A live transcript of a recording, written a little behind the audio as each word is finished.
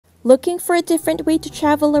Looking for a different way to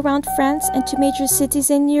travel around France and to major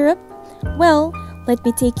cities in Europe? Well, let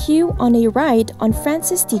me take you on a ride on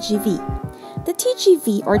France's TGV. The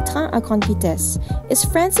TGV, or Train à Grande Vitesse, is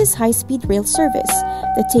France's high-speed rail service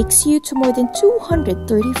that takes you to more than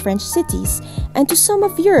 230 French cities and to some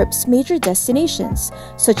of Europe's major destinations,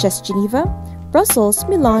 such as Geneva, Brussels,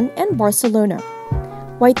 Milan, and Barcelona.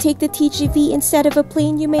 Why take the TGV instead of a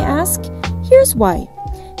plane, you may ask? Here's why.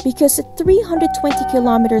 Because at 320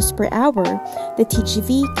 kilometers per hour, the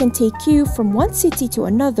TGV can take you from one city to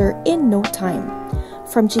another in no time.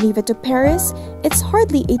 From Geneva to Paris, it's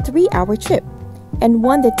hardly a 3-hour trip, and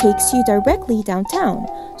one that takes you directly downtown,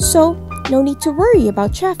 so no need to worry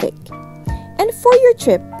about traffic. And for your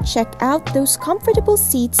trip, check out those comfortable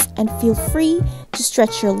seats and feel free to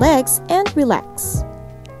stretch your legs and relax.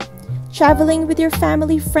 Traveling with your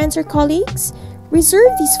family, friends, or colleagues? Reserve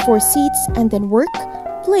these 4 seats and then work,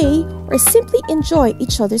 play, or simply enjoy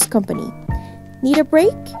each other's company. Need a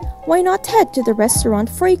break? Why not head to the restaurant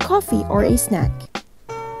for a coffee or a snack?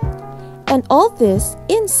 And all this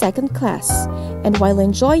in second class, and while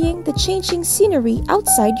enjoying the changing scenery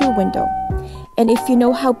outside your window. And if you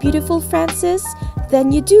know how beautiful France is,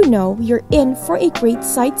 then you do know you're in for a great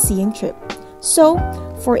sightseeing trip. So,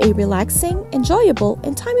 for a relaxing, enjoyable,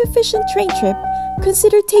 and time-efficient train trip,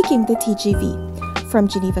 consider taking the TGV. From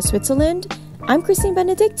Geneva, Switzerland, I'm Khristine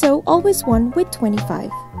Benedicto, always one with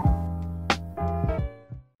 25.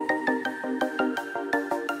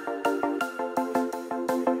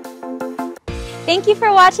 Thank you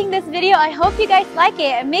for watching this video. I hope you guys like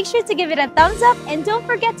it, and make sure to give it a thumbs up, and don't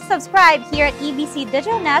forget to subscribe here at EBC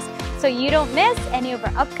Digital Nest so you don't miss any of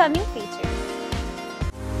our upcoming features.